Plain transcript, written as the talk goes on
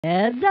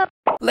Heads up.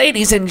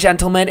 Ladies and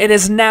gentlemen, it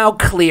is now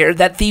clear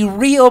that the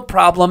real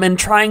problem in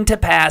trying to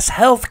pass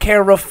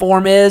healthcare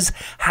reform is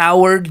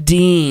Howard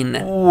Dean.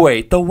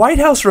 Wait, the White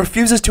House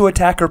refuses to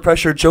attack or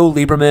pressure Joe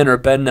Lieberman or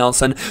Ben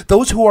Nelson,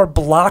 those who are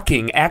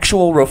blocking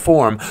actual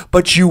reform,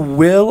 but you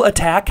will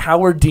attack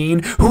Howard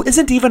Dean, who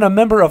isn't even a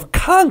member of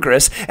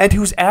Congress and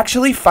who's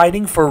actually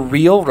fighting for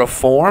real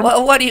reform?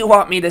 Well, what do you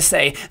want me to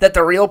say? That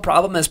the real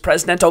problem is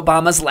President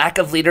Obama's lack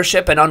of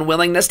leadership and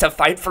unwillingness to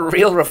fight for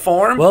real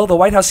reform? Well, the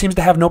White House seems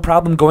to have no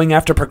problem going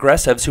after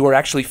progressives who are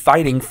actually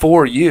fighting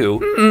for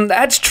you.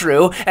 That's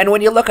true, and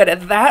when you look at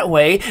it that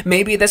way,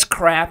 maybe this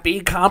crappy,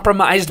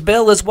 compromised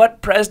bill is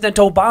what President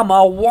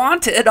Obama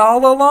wanted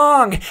all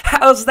along.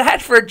 How's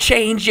that for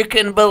change you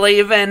can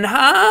believe in,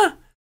 huh?